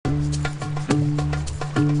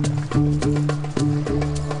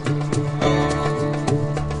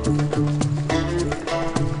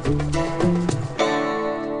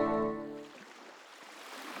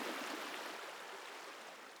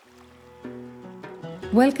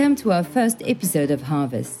Welcome to our first episode of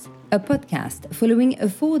Harvest, a podcast following a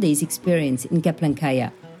 4-day experience in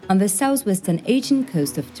Kaplankaya on the southwestern Asian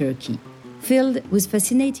coast of Turkey, filled with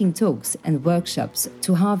fascinating talks and workshops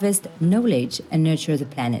to harvest knowledge and nurture the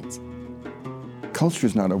planet. Culture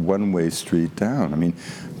is not a one-way street down. I mean,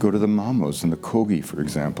 go to the Mamos and the Kogi, for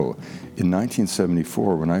example. In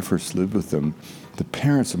 1974, when I first lived with them, the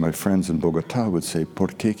parents of my friends in Bogota would say, ¿Por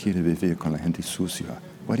qué quiere vivir con la gente sucia?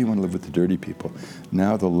 Why do you want to live with the dirty people?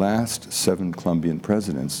 Now the last 7 Colombian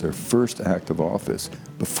presidents, their first act of office,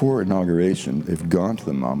 before inauguration, they've gone to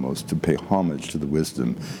the Mamos to pay homage to the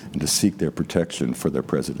wisdom and to seek their protection for their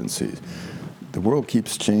presidencies. The world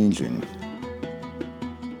keeps changing.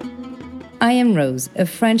 I am Rose, a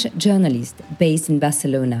French journalist based in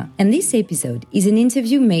Barcelona, and this episode is an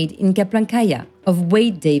interview made in Kaplankaya of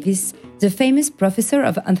Wade Davis, the famous professor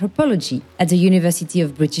of anthropology at the University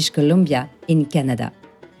of British Columbia in Canada.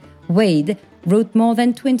 Wade wrote more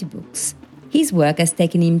than 20 books. His work has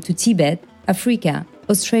taken him to Tibet, Africa,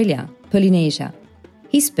 Australia, Polynesia.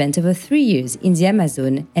 He spent over 3 years in the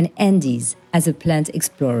Amazon and Andes as a plant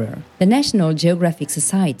explorer. The National Geographic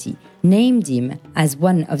Society named him as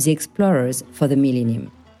one of the explorers for the millennium.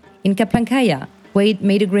 In Kaplankaya, Wade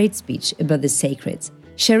made a great speech about the sacred,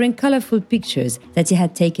 sharing colorful pictures that he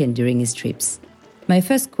had taken during his trips. My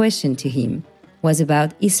first question to him was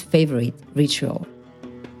about his favorite ritual.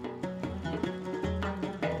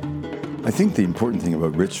 I think the important thing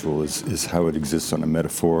about ritual is how it exists on a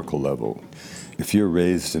metaphorical level. If you're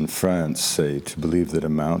raised in France, say, to believe that a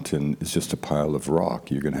mountain is just a pile of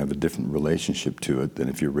rock, you're going to have a different relationship to it than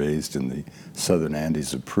if you're raised in the southern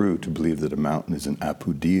Andes of Peru to believe that a mountain is an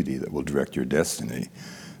Apu deity that will direct your destiny.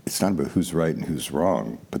 It's not about who's right and who's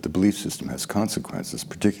wrong, but the belief system has consequences,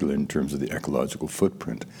 particularly in terms of the ecological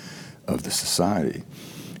footprint of the society.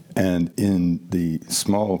 And in the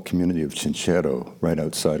small community of Chinchero, right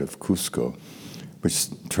outside of Cusco, which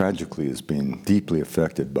tragically is being deeply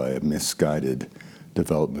affected by a misguided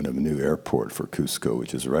development of a new airport for Cusco,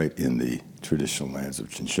 which is right in the traditional lands of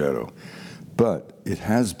Chinchero. But it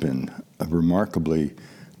has been a remarkably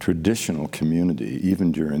traditional community,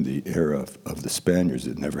 even during the era of the Spaniards.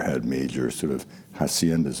 It never had major sort of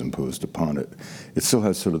haciendas imposed upon it. It still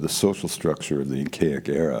has sort of the social structure of the Incaic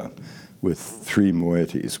era, with 3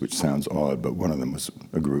 moieties, which sounds odd, but one of them was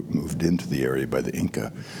a group moved into the area by the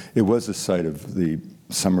Inca. It was the site of the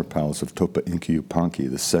summer palace of Topa Inca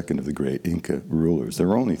Yupanqui, the second of the great Inca rulers. There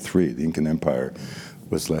were only 3. The Incan Empire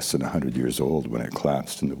was less than 100 years old when it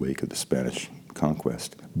collapsed in the wake of the Spanish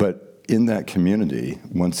conquest. But in that community,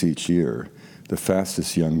 once each year, the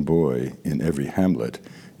fastest young boy in every hamlet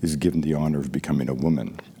is given the honor of becoming a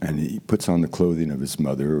woman. And he puts on the clothing of his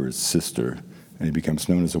mother or his sister, and he becomes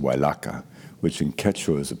known as a huaylaca, which in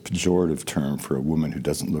Quechua is a pejorative term for a woman who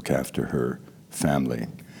doesn't look after her family.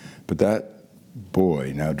 But that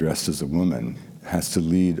boy, now dressed as a woman, has to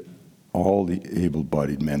lead all the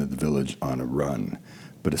able-bodied men of the village on a run.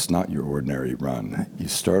 But it's not your ordinary run. You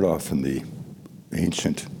start off in the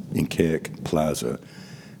ancient Incaic plaza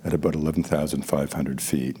at about 11,500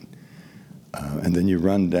 feet. And then you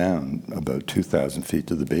run down about 2,000 feet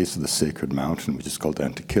to the base of the sacred mountain, which is called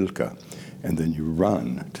Antiquilca. And then you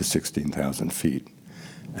run to 16,000 feet.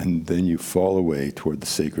 And then you fall away toward the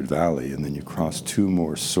sacred valley, and then you cross 2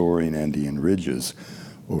 more soaring Andean ridges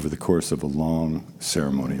over the course of a long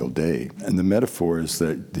ceremonial day. And the metaphor is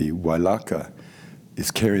that the huaylaca is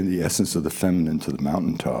carrying the essence of the feminine to the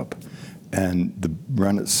mountaintop. And the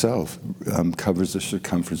run itself covers the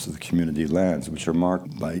circumference of the community lands, which are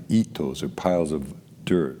marked by hitos, or piles of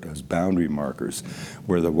dirt, as boundary markers,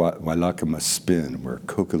 where the huaylaca must spin, where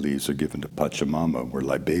coca leaves are given to Pachamama, where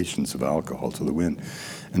libations of alcohol to the wind.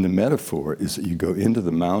 And the metaphor is that you go into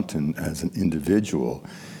the mountain as an individual,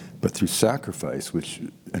 but through sacrifice,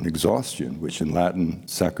 and exhaustion, which in Latin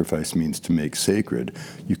sacrifice means to make sacred,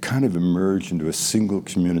 you kind of emerge into a single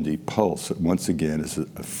community pulse that once again has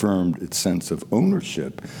affirmed its sense of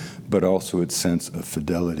ownership, but also its sense of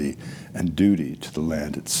fidelity and duty to the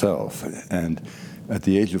land itself. And at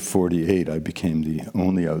the age of 48, I became the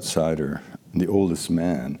only outsider, the oldest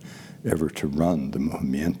man ever to run the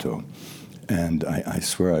movimiento. And I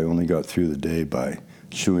swear I only got through the day by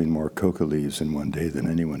chewing more coca leaves in one day than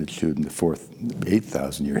anyone had chewed in the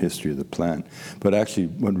 8,000-year history of the plant. But actually,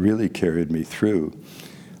 what really carried me through,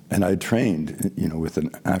 and I trained, with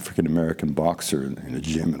an African-American boxer in a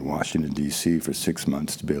gym in Washington, D.C. for 6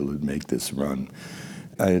 months to be able to make this run.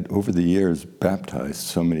 I had, over the years, baptized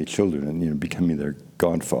so many children and, becoming their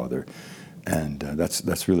godfather. And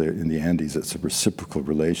that's really, in the Andes, it's a reciprocal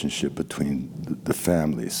relationship between the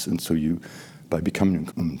families. And so you by becoming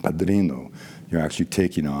un padrino, you're actually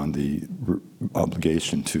taking on the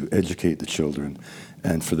obligation to educate the children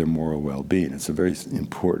and for their moral well-being. It's a very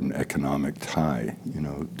important economic tie,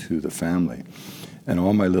 to the family. And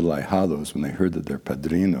all my little ahijados, when they heard that their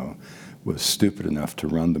padrino was stupid enough to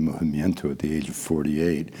run the movimiento at the age of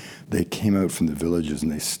 48, they came out from the villages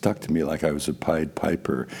and they stuck to me like I was a Pied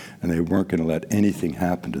Piper, and they weren't going to let anything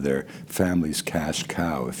happen to their family's cash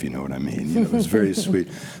cow, if you know what I mean. It was very sweet.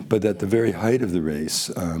 But at the very height of the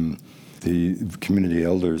race, the community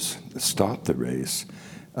elders stopped the race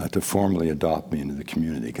to formally adopt me into the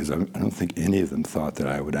community, because I don't think any of them thought that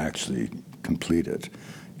I would actually complete it.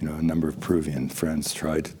 A number of Peruvian friends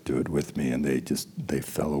tried to do it with me, and they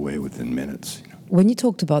fell away within minutes. When you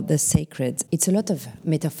talked about the sacred, it's a lot of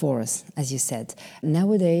metaphors, as you said.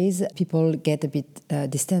 Nowadays, people get a bit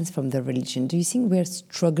distant from the religion. Do you think we're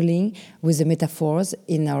struggling with the metaphors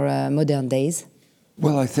in our modern days?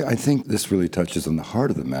 Well, I think this really touches on the heart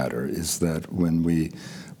of the matter, is that when we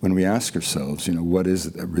ask ourselves, what is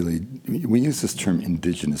it that really, we use this term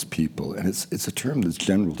indigenous people, and it's a term that's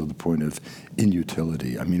general to the point of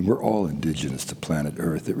inutility. I mean, we're all indigenous to planet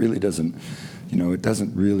Earth. It really doesn't, it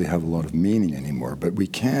doesn't really have a lot of meaning anymore, but we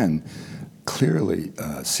can clearly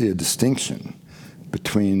see a distinction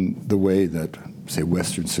between the way that, say,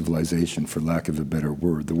 Western civilization, for lack of a better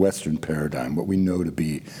word, the Western paradigm, what we know to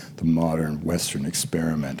be the modern Western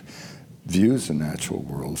experiment, views the natural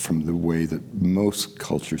world from the way that most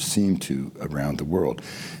cultures seem to around the world.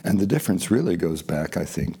 And the difference really goes back, I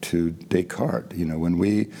think, to Descartes. When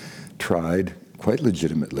we tried, quite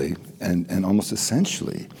legitimately and almost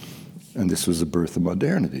essentially, and this was the birth of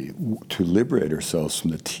modernity, to liberate ourselves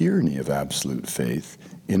from the tyranny of absolute faith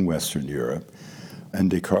in Western Europe. And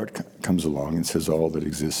Descartes comes along and says all that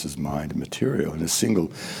exists is mind and material. In a single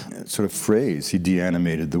sort of phrase, he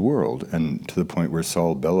deanimated the world, and to the point where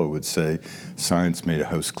Saul Bellow would say, science made a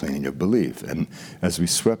house cleaning of belief. And as we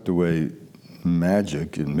swept away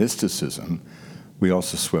magic and mysticism, we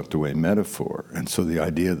also swept away metaphor. And so the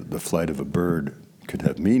idea that the flight of a bird could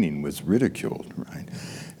have meaning was ridiculed, right?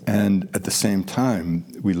 And at the same time,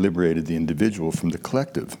 we liberated the individual from the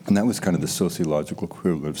collective. And that was kind of the sociological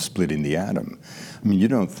equivalent of splitting the atom. I mean, you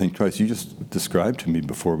don't think twice. You just described to me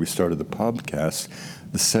before we started the podcast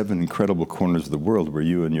the 7 incredible corners of the world where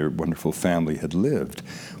you and your wonderful family had lived.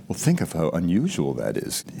 Well, think of how unusual that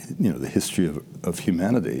is, the history of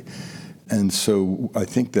humanity. And so I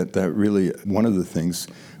think that really, one of the things,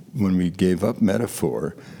 when we gave up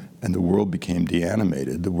metaphor, and the world became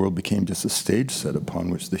deanimated, the world became just a stage set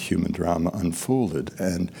upon which the human drama unfolded.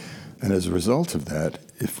 And as a result of that,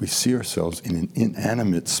 if we see ourselves in an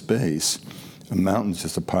inanimate space, a mountain's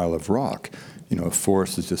just a pile of rock. A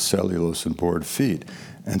forest is just cellulose and board feet.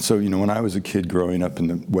 And so, when I was a kid growing up in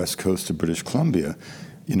the west coast of British Columbia,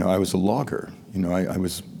 I was a logger. I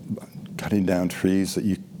was cutting down trees that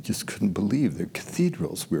you just couldn't believe, the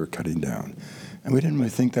cathedrals we were cutting down. And we didn't really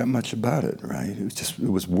think that much about it, right? It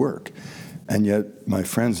was work. And yet my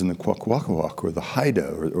friends in the Kwakwaka'wakw or the Haida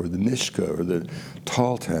or the Nishka or the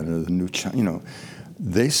Tahltan or the Nucha,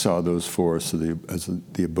 they saw those forests as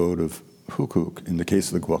the abode of Hukuk, in the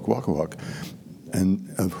case of the Kwakwaka'wakw, and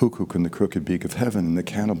of Hukuk and the crooked beak of heaven, and the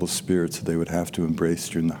cannibal spirits that they would have to embrace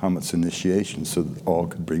during the Hametz initiation so that all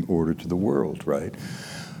could bring order to the world, right?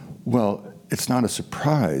 Well, it's not a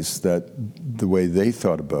surprise that the way they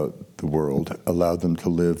thought about the world allowed them to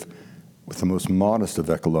live with the most modest of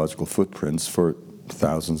ecological footprints for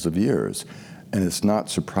thousands of years. And it's not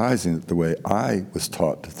surprising that the way I was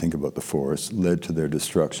taught to think about the forest led to their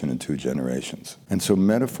destruction in 2 generations. And so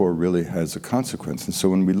metaphor really has a consequence. And so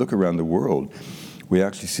when we look around the world, we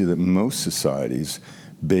actually see that most societies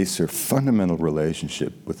base their fundamental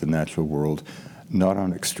relationship with the natural world not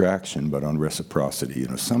on extraction, but on reciprocity,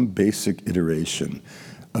 some basic iteration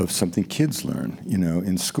of something kids learn,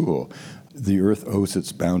 in school. The earth owes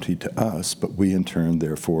its bounty to us, but we in turn,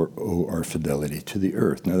 therefore, owe our fidelity to the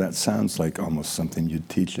earth. Now, that sounds like almost something you'd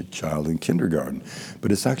teach a child in kindergarten,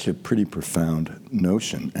 but it's actually a pretty profound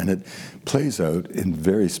notion, and it plays out in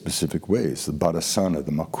very specific ways. The Barasana,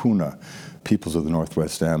 the Makuna, peoples of the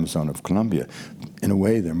Northwest Amazon of Colombia, in a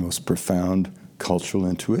way, their most profound cultural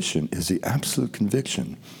intuition is the absolute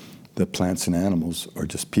conviction that plants and animals are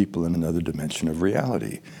just people in another dimension of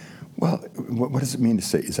reality. Well, what does it mean to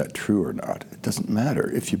say, is that true or not? It doesn't matter.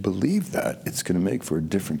 If you believe that, it's going to make for a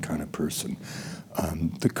different kind of person.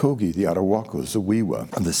 The Kogi, the Arahuacos, the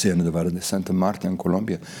Wiwa, of the Sierra Nevada de Santa Marta in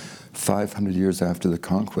Colombia, 500 years after the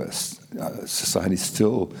conquest, society is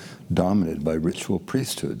still dominated by ritual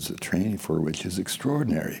priesthoods, the training for which is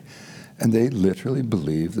extraordinary. And they literally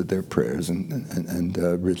believe that their prayers and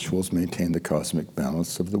rituals maintain the cosmic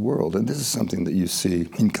balance of the world. And this is something that you see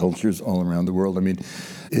in cultures all around the world. I mean,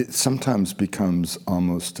 it sometimes becomes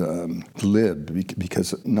almost glib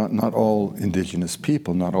because not all indigenous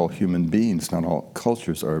people, not all human beings, not all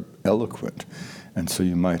cultures are eloquent. And so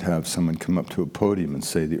you might have someone come up to a podium and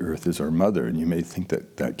say, the earth is our mother, and you may think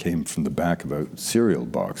that that came from the back of a cereal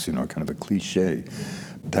box, kind of a cliche.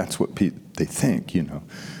 That's what they think,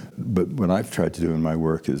 But what I've tried to do in my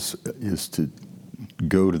work is to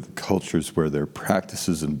go to the cultures where their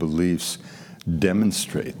practices and beliefs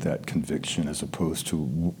demonstrate that conviction as opposed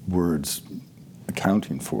to words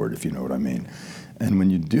accounting for it, if you know what I mean. And when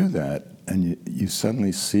you do that, and you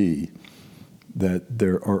suddenly see that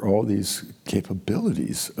there are all these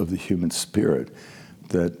capabilities of the human spirit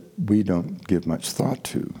that we don't give much thought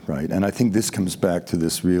to, right? And I think this comes back to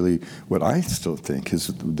this really, what I still think is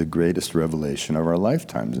the greatest revelation of our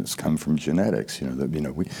lifetimes. It's come from genetics.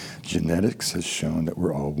 Genetics has shown that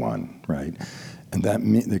we're all one, right? And that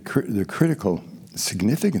the critical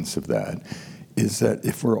significance of that is that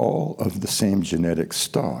if we're all of the same genetic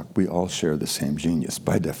stock, we all share the same genius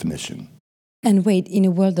by definition. And wait, in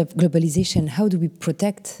a world of globalization, how do we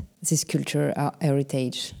protect this culture, our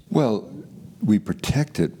heritage? Well, we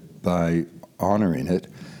protect it by honoring it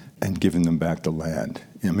and giving them back the land.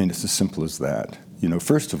 I mean, it's as simple as that.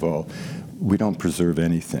 First of all, we don't preserve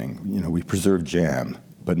anything. We preserve jam,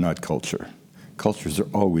 but not culture. Cultures are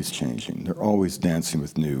always changing. They're always dancing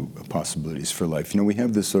with new possibilities for life. We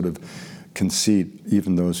have this sort of conceit,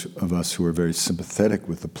 even those of us who are very sympathetic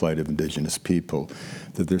with the plight of indigenous people,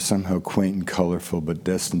 that they're somehow quaint and colorful but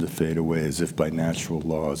destined to fade away as if by natural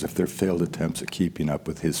laws, if they're failed attempts at keeping up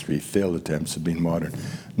with history, failed attempts at being modern.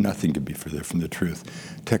 Nothing could be further from the truth.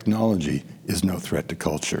 Technology is no threat to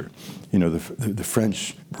culture. The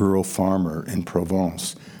French rural farmer in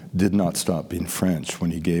Provence did not stop being French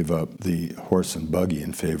when he gave up the horse and buggy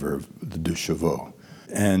in favor of the deux chevaux.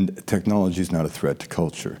 And technology is not a threat to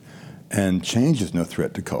culture. And change is no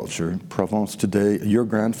threat to culture. Provence today, your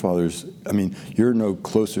grandfathers, you're no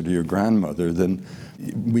closer to your grandmother than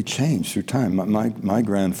we change through time. My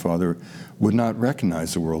grandfather would not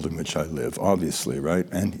recognize the world in which I live, obviously, right?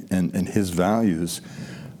 And his values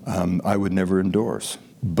I would never endorse.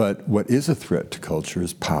 But what is a threat to culture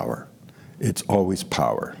is power. It's always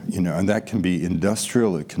power, and that can be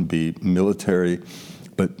industrial, it can be military,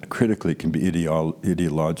 but critically it can be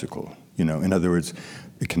ideological. In other words,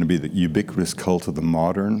 it can be the ubiquitous cult of the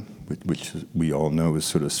modern, which we all know is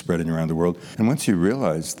sort of spreading around the world. And once you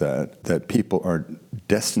realize that people aren't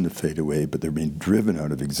destined to fade away, but they're being driven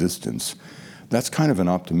out of existence, that's kind of an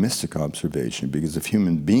optimistic observation, because if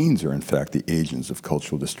human beings are in fact the agents of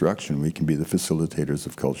cultural destruction, we can be the facilitators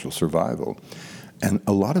of cultural survival. And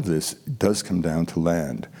a lot of this does come down to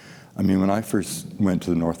land. When I first went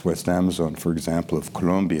to the Northwest Amazon, for example, of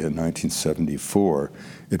Colombia in 1974,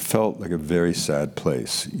 it felt like a very sad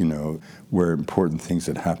place, where important things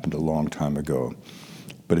had happened a long time ago.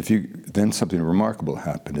 But then something remarkable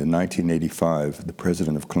happened. In 1985, the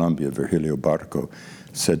president of Colombia, Virgilio Barco,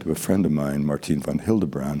 said to a friend of mine, Martin van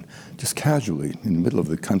Hildebrand, just casually, in the middle of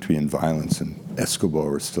the country in violence, and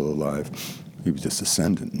Escobar was still alive, he was just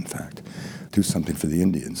ascendant, in fact, do something for the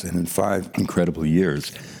Indians. And in 5 incredible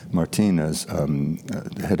years, Martin, as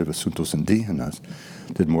the head of Asuntos Indígenas,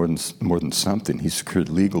 did more than something. He secured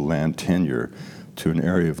legal land tenure to an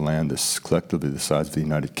area of land that's collectively the size of the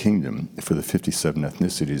United Kingdom for the 57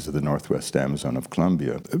 ethnicities of the Northwest Amazon of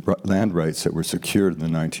Colombia. Land rights that were secured in the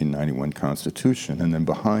 1991 Constitution, and then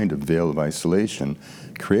behind a veil of isolation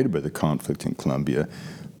created by the conflict in Colombia,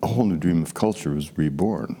 a whole new dream of culture was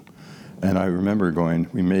reborn. And I remember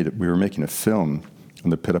we were making a film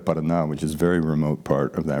in the Piraparaná, which is a very remote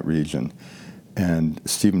part of that region. And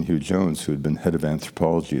Stephen Hugh Jones, who had been head of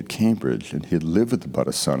anthropology at Cambridge, and he had lived with the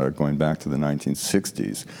Barasana going back to the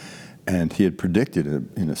 1960s, and he had predicted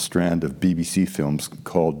in a strand of BBC films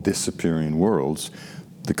called Disappearing Worlds,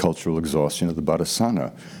 the cultural exhaustion of the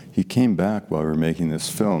Barasana. He came back while we were making this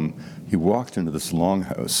film. He walked into this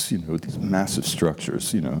longhouse, with these massive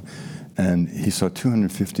structures, and he saw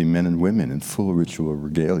 250 men and women in full ritual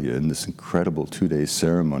regalia in this incredible 2-day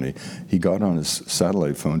ceremony. He got on his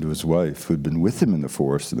satellite phone to his wife, who had been with him in the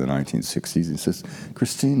forest in the 1960s, and says,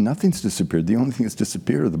 "Christine, nothing's disappeared. The only thing that's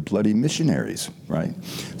disappeared are the bloody missionaries," right?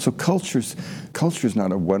 So culture's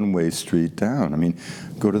not a one-way street down.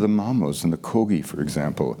 Go to the Mamos and the Kogi, for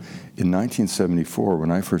example. In 1974,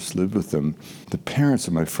 when I first lived with them, the parents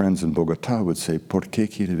of my friends in Bogota would say, "¿Por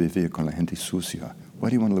qué quiere vivir con la gente sucia?" Why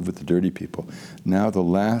do you want to live with the dirty people? Now the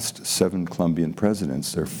last 7 Colombian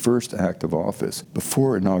presidents, their first act of office,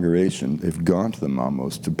 before inauguration, they've gone to the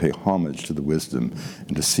Mamos to pay homage to the wisdom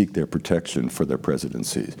and to seek their protection for their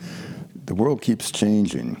presidencies. The world keeps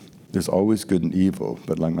changing. There's always good and evil,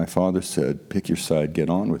 but like my father said, pick your side, get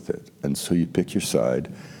on with it. And so you pick your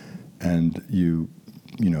side, and you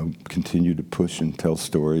continue to push and tell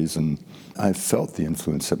stories. And I've felt the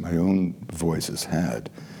influence that my own voice has had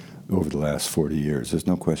over the last 40 years. There's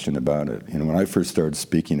no question about it. When I first started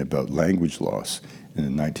speaking about language loss in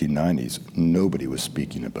the 1990s, nobody was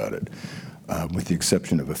speaking about it, with the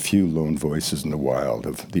exception of a few lone voices in the wild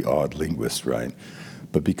of the odd linguist, right?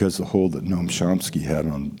 But because the hold that Noam Chomsky had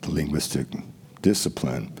on the linguistic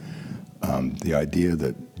discipline, the idea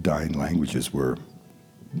that dying languages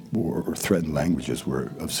or threatened languages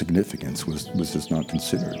were of significance was just not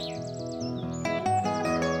considered.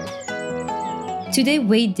 Today,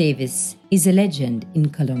 Wade Davis is a legend in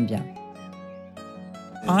Colombia.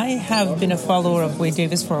 I have been a follower of Wade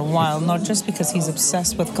Davis for a while, not just because he's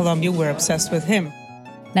obsessed with Colombia, we're obsessed with him.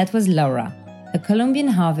 That was Laura, a Colombian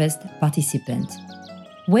Harvest participant.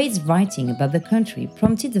 Wade's writing about the country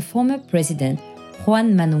prompted the former president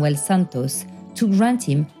Juan Manuel Santos to grant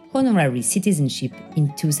him honorary citizenship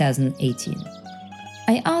in 2018.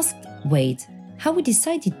 I asked Wade how he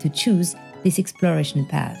decided to choose this exploration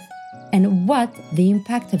path, and what the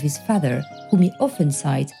impact of his father, whom he often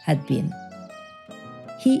cites, had been.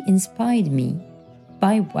 He inspired me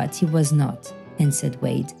by what he was not, answered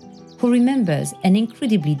Wade, who remembers an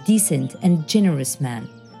incredibly decent and generous man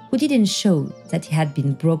who didn't show that he had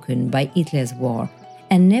been broken by Hitler's war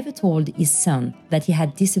and never told his son that he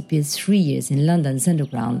had disappeared 3 years in London's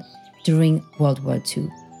underground during World War II.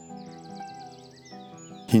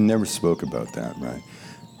 He never spoke about that, right?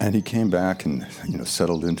 And he came back and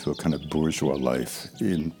settled into a kind of bourgeois life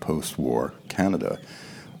in post-war Canada.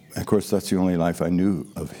 And of course, that's the only life I knew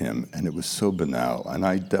of him, and it was so banal. And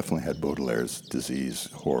I definitely had Baudelaire's disease,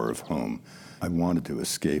 horror of home. I wanted to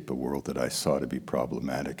escape a world that I saw to be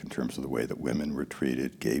problematic in terms of the way that women were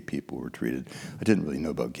treated, gay people were treated. I didn't really know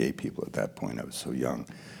about gay people at that point, I was so young.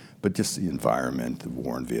 But just the environment, the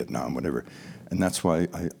war in Vietnam, whatever. And that's why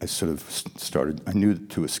I sort of started, I knew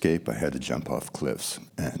to escape I had to jump off cliffs,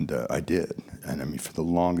 and I did. And I mean, for the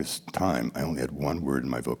longest time, I only had one word in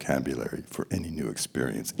my vocabulary for any new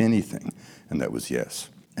experience, anything, and that was yes.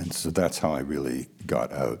 And so that's how I really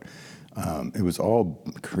got out. It was all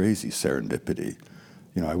crazy serendipity.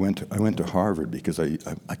 I went to Harvard because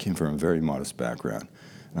I came from a very modest background.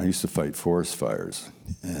 And I used to fight forest fires,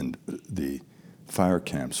 and the fire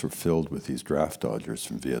camps were filled with these draft dodgers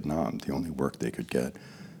from Vietnam, the only work they could get.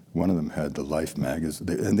 One of them had the Life magazine,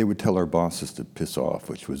 and they would tell our bosses to piss off,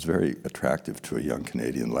 which was very attractive to a young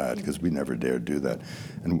Canadian lad, because we never dared do that.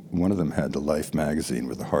 And one of them had the Life magazine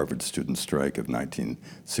with the Harvard student strike of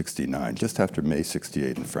 1969, just after May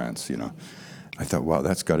 68 in France, I thought, wow,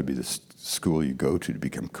 that's got to be the school you go to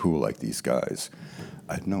become cool like these guys.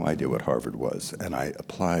 I had no idea what Harvard was, and I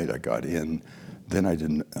applied, I got in.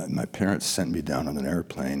 Then my parents sent me down on an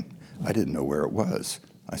airplane. I didn't know where it was.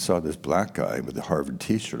 I saw this black guy with a Harvard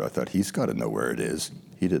t-shirt. I thought, he's got to know where it is.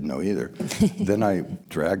 He didn't know either. Then I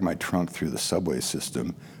dragged my trunk through the subway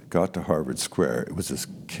system, got to Harvard Square. It was this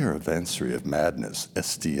caravanserai of madness,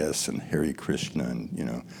 SDS and Hare Krishna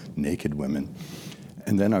and, naked women.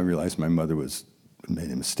 And then I realized my mother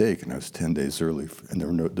made a mistake, and I was 10 days early, and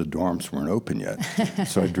the dorms weren't open yet.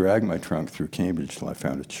 So I dragged my trunk through Cambridge till I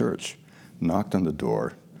found a church. Knocked on the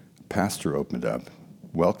door, pastor opened up,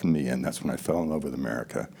 welcomed me in. That's when I fell in love with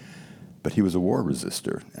America. But he was a war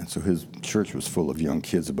resistor, and so his church was full of young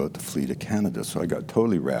kids about to flee to Canada. So I got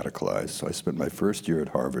totally radicalized. So I spent my first year at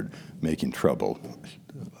Harvard making trouble.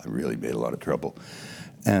 I really made a lot of trouble.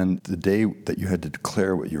 And the day that you had to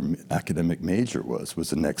declare what your academic major was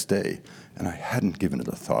the next day. And I hadn't given it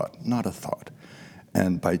a thought, not a thought.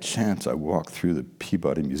 And by chance, I walked through the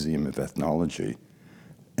Peabody Museum of Ethnology,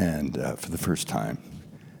 and for the first time.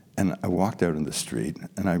 And I walked out in the street,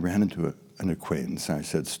 and I ran into an acquaintance, and I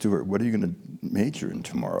said, Stuart, what are you going to major in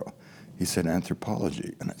tomorrow? He said,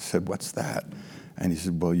 anthropology. And I said, what's that? And he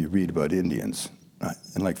said, well, you read about Indians.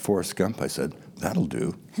 And like Forrest Gump, I said, that'll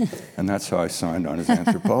do. And that's how I signed on as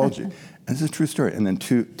anthropology. And it's a true story. And then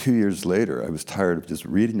two years later, I was tired of just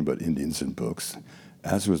reading about Indians in books,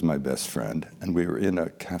 as was my best friend. And we were in a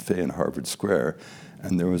cafe in Harvard Square,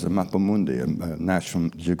 and there was a Mappamundi, a National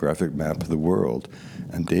Geographic map of the world.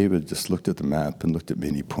 And David just looked at the map and looked at me,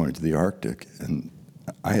 and he pointed to the Arctic. And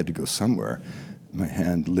I had to go somewhere. My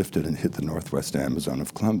hand lifted and hit the Northwest Amazon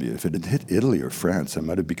of Colombia. If it had hit Italy or France, I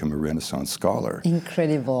might have become a Renaissance scholar.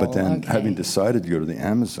 Incredible. But then, having decided to go to the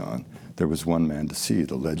Amazon, there was one man to see,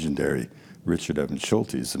 the legendary Richard Evans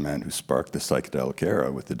Schultes, the man who sparked the psychedelic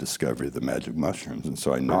era with the discovery of the magic mushrooms. And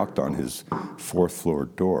so I knocked on his fourth floor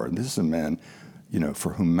door. And this is a man,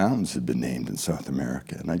 for whom mountains had been named in South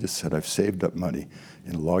America. And I just said, I've saved up money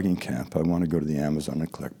in a logging camp. I want to go to the Amazon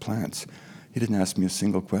and collect plants. He didn't ask me a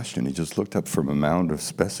single question. He just looked up from a mound of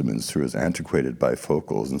specimens through his antiquated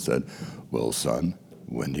bifocals and said, well, son,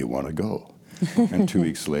 when do you want to go? And 2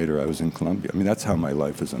 weeks later, I was in Colombia. I mean, that's how my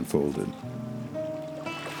life has unfolded.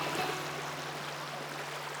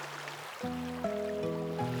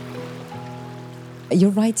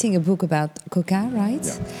 You're writing a book about Coca, right?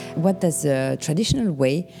 Yeah. What does the traditional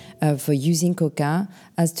way of using Coca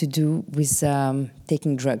has to do with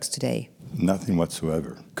taking drugs today? Nothing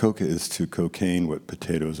whatsoever. Coca is to cocaine what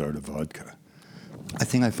potatoes are to vodka. I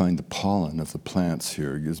think I find the pollen of the plants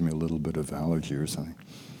here gives me a little bit of allergy or something.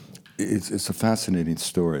 It's a fascinating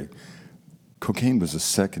story. Cocaine was the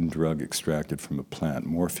second drug extracted from a plant.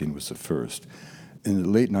 Morphine was the first. In the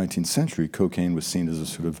late 19th century, cocaine was seen as a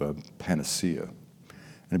sort of a panacea.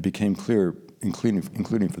 And it became clear,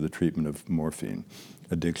 including for the treatment of morphine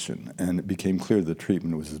addiction, and it became clear the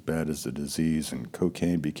treatment was as bad as the disease, and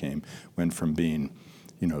cocaine went from being,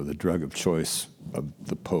 the drug of choice of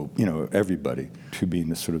the Pope, everybody, to being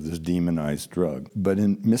this demonized drug. But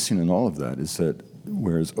missing in all of that is that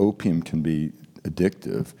whereas opium can be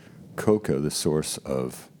addictive, coca, the source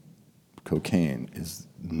of cocaine, is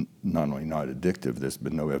not only not addictive, there's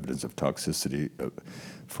been no evidence of toxicity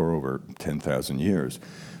for over 10,000 years.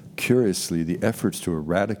 Curiously, the efforts to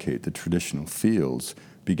eradicate the traditional fields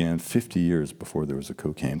began 50 years before there was a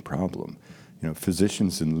cocaine problem.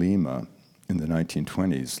 Physicians in Lima in the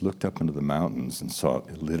 1920s looked up into the mountains and saw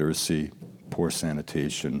illiteracy, poor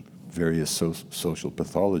sanitation, various social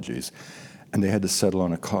pathologies, and they had to settle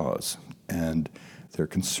on a cause. And their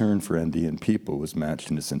concern for Andean people was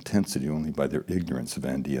matched in its intensity only by their ignorance of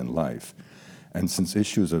Andean life. And since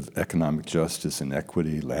issues of economic justice,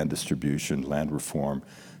 inequity, land distribution, land reform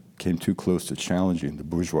came too close to challenging the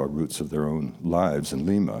bourgeois roots of their own lives in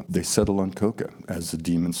Lima, they settled on coca as the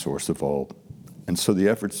demon source of all. And so the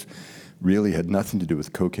efforts really had nothing to do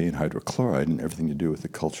with cocaine hydrochloride and everything to do with the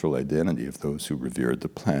cultural identity of those who revered the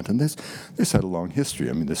plant. And this had a long history.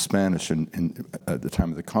 I mean, the Spanish, at the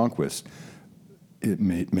time of the conquest, it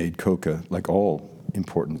made coca, like all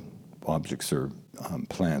important objects or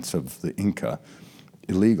plants of the Inca,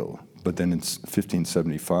 illegal. But then in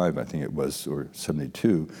 1575, I think it was, or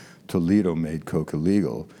 72, Toledo made coca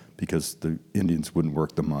legal because the Indians wouldn't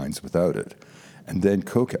work the mines without it. And then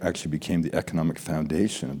coca actually became the economic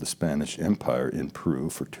foundation of the Spanish Empire in Peru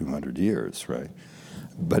for 200 years, right?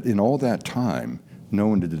 But in all that time, no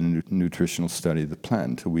one did a nutritional study of the plant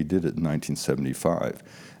until we did it in 1975.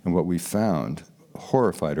 And what we found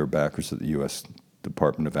horrified our backers at the U.S.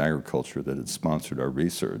 Department of Agriculture that had sponsored our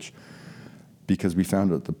research, because we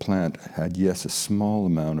found that the plant had, yes, a small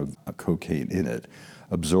amount of cocaine in it,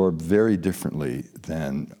 absorbed benignly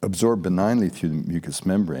through the mucous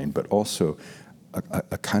membrane, but also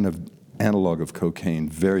a kind of analog of cocaine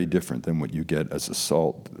very different than what you get as a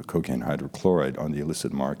salt, cocaine hydrochloride, on the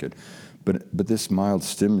illicit market. But this mild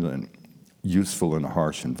stimulant, useful in a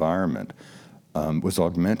harsh environment, was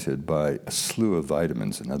augmented by a slew of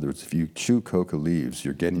vitamins. In other words, if you chew coca leaves,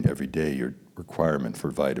 you're getting every day your requirement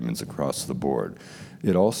for vitamins across the board.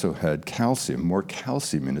 It also had calcium, more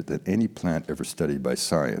calcium in it than any plant ever studied by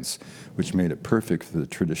science, which made it perfect for the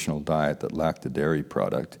traditional diet that lacked a dairy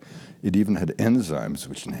product. It even had enzymes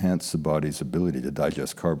which enhanced the body's ability to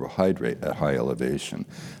digest carbohydrate at high elevation.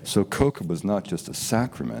 So coca was not just a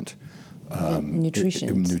sacrament.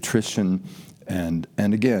 Nutrition. And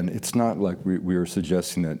again, it's not like we were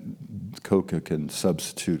suggesting that coca can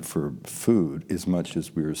substitute for food as much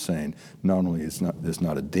as we were saying not only is it's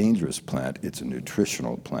not a dangerous plant, it's a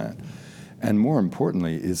nutritional plant. And more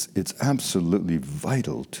importantly, it's absolutely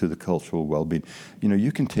vital to the cultural well-being.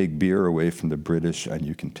 You can take beer away from the British, and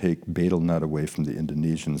you can take betel nut away from the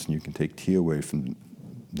Indonesians, and you can take tea away from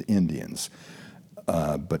the Indians.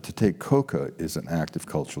 But to take coca is an act of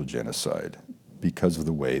cultural genocide because of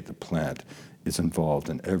the way the plant is involved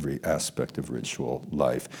in every aspect of ritual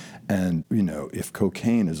life. And, if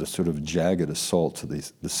cocaine is a sort of jagged assault to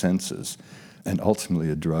the senses, and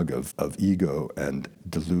ultimately a drug of ego and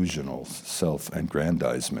delusional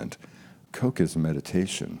self-aggrandizement, coca is a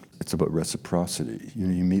meditation. It's about reciprocity.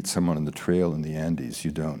 You meet someone on the trail in the Andes,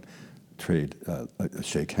 you don't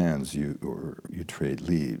shake hands, you trade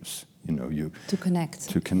leaves. To connect.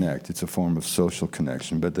 To connect. It's a form of social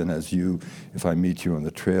connection. But then if I meet you on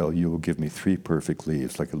the trail, you will give me 3 perfect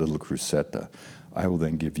leaves, like a little cruceta. I will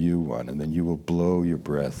then give you one, and then you will blow your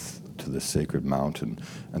breath to the sacred mountain.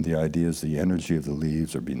 And the idea is the energy of the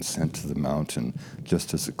leaves are being sent to the mountain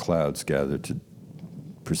just as the clouds gather to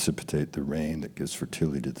precipitate the rain that gives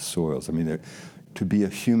fertility to the soils. I mean, to be a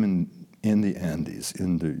human in the Andes,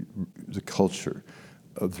 in the culture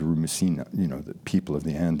of the Rumicina, the people of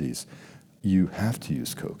the Andes, you have to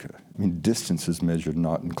use coca. I mean, distance is measured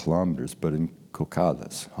not in kilometers, but in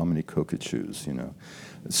cocadas, how many coca chews,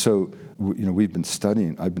 So, I've been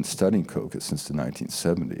studying coca since the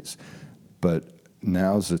 1970s, but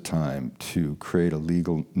now's the time to create a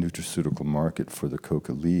legal nutraceutical market for the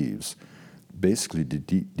coca leaves, basically to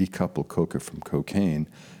decouple coca from cocaine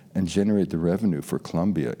and generate the revenue for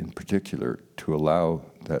Colombia in particular to allow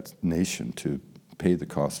that nation to pay the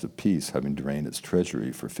cost of peace, having drained its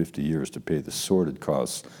treasury for 50 years to pay the sordid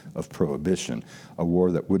costs of prohibition, a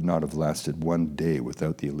war that would not have lasted one day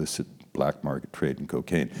without the illicit black market trade in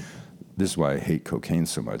cocaine. This is why I hate cocaine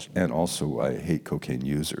so much, and also why I hate cocaine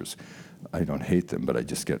users. I don't hate them, but I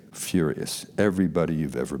just get furious. Everybody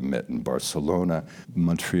you've ever met in Barcelona,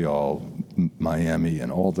 Montreal, Miami,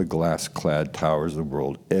 and all the glass-clad towers of the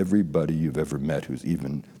world, everybody you've ever met who's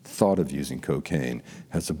even thought of using cocaine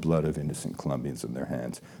has the blood of innocent Colombians in their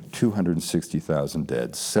hands. 260,000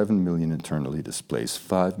 dead, 7 million internally displaced,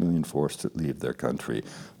 5 million forced to leave their country,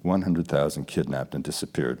 100,000 kidnapped and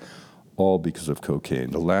disappeared, all because of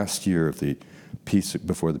cocaine. The last year of the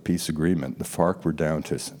before the peace agreement, the FARC were down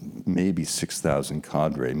to maybe 6,000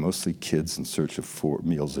 cadre, mostly kids in search of 4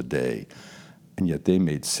 meals a day, and yet they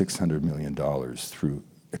made $600 million through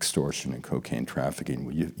extortion and cocaine trafficking.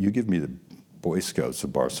 Well, you give me the Boy Scouts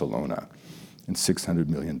of Barcelona and $600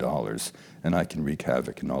 million, and I can wreak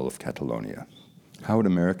havoc in all of Catalonia. How would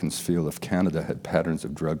Americans feel if Canada had patterns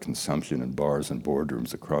of drug consumption in bars and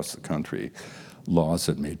boardrooms across the country, laws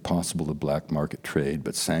that made possible the black market trade,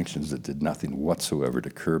 but sanctions that did nothing whatsoever to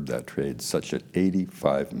curb that trade, such that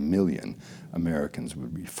 85 million Americans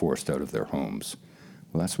would be forced out of their homes?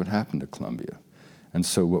 Well, that's what happened to Colombia. And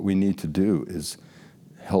so what we need to do is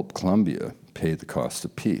help Colombia pay the cost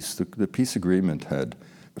of peace. The peace agreement had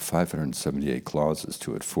 578 clauses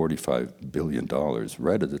to it, $45 billion,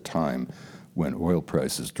 right at the time when oil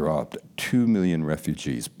prices dropped. 2 million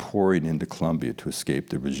refugees pouring into Colombia to escape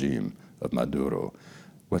the regime of Maduro.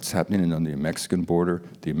 What's happening on the Mexican border?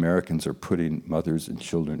 The Americans are putting mothers and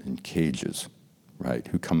children in cages, right,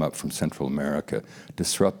 who come up from Central America,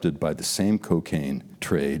 disrupted by the same cocaine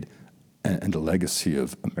trade and the legacy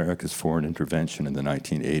of America's foreign intervention in the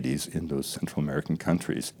 1980s in those Central American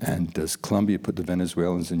countries. And does Colombia put the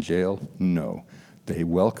Venezuelans in jail? No. They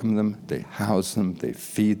welcome them, they house them, they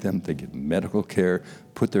feed them, they give medical care,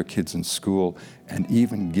 put their kids in school, and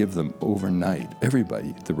even give them overnight,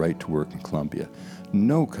 everybody, the right to work in Colombia.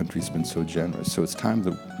 No country's been so generous, so it's time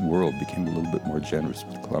the world became a little bit more generous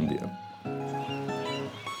with Colombia.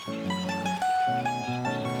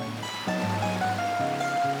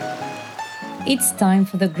 It's time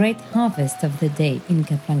for the great harvest of the day in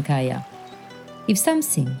Kaplankaya. If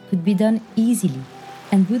something could be done easily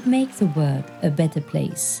and would make the world a better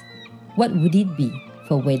place, what would it be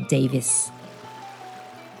for Wade Davis?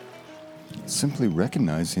 Simply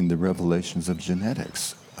recognizing the revelations of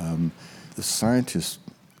genetics. The scientists,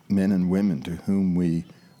 men and women to whom we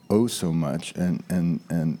owe so much and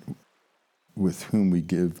with whom we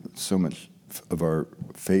give so much of our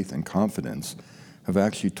faith and confidence, have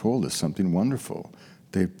actually told us something wonderful.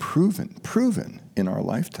 They've proven in our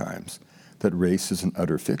lifetimes that race is an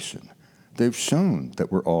utter fiction. They've shown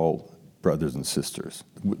that we're all brothers and sisters,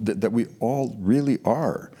 that we all really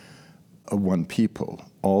are one people,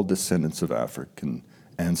 all descendants of African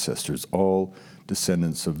ancestors, all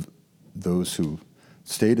descendants of those who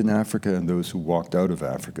stayed in Africa and those who walked out of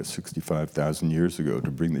Africa 65,000 years ago to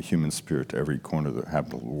bring the human spirit to every corner of the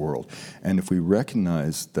habitable world. And if we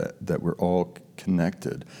recognize that we're all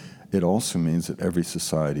connected, it also means that every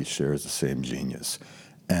society shares the same genius.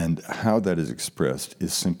 And how that is expressed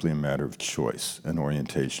is simply a matter of choice and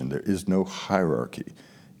orientation. There is no hierarchy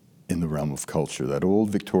in the realm of culture. That old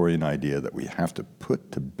Victorian idea that we have to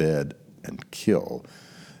put to bed and kill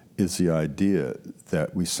is the idea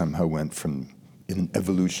that we somehow went from, in an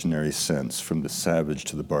evolutionary sense, from the savage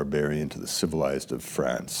to the barbarian to the civilized of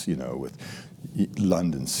France, with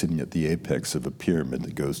London sitting at the apex of a pyramid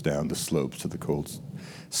that goes down the slopes to the cold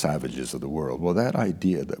savages of the world. Well, that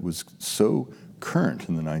idea that was so current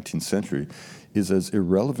in the 19th century is as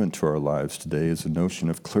irrelevant to our lives today as the notion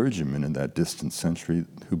of clergymen in that distant century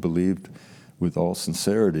who believed with all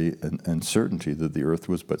sincerity and certainty that the earth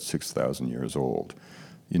was but 6,000 years old.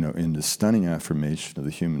 You know, in the stunning affirmation of the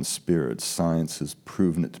human spirit, science has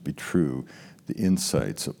proven it to be true. The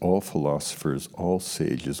insights of all philosophers, all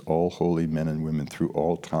sages, all holy men and women through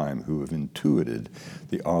all time who have intuited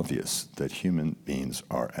the obvious, that human beings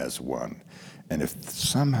are as one. And if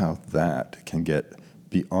somehow that can get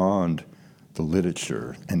beyond the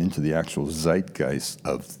literature and into the actual zeitgeist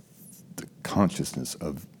of the consciousness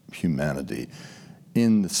of humanity,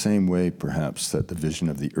 in the same way perhaps that the vision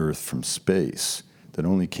of the Earth from space that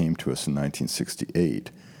only came to us in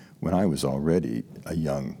 1968, when I was already a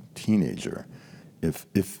young teenager,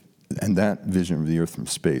 and that vision of the Earth from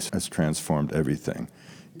space has transformed everything.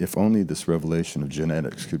 If only this revelation of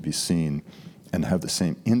genetics could be seen and have the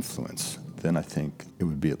same influence, then I think it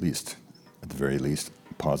would be at the very least,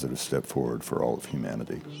 a positive step forward for all of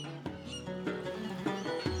humanity.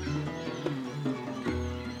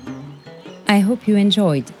 I hope you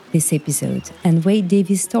enjoyed this episode and Wade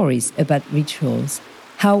Davis' stories about rituals,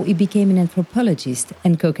 how he became an anthropologist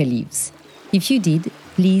and Coca leaves. If you did,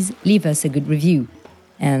 please leave us a good review.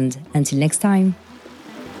 And until next time.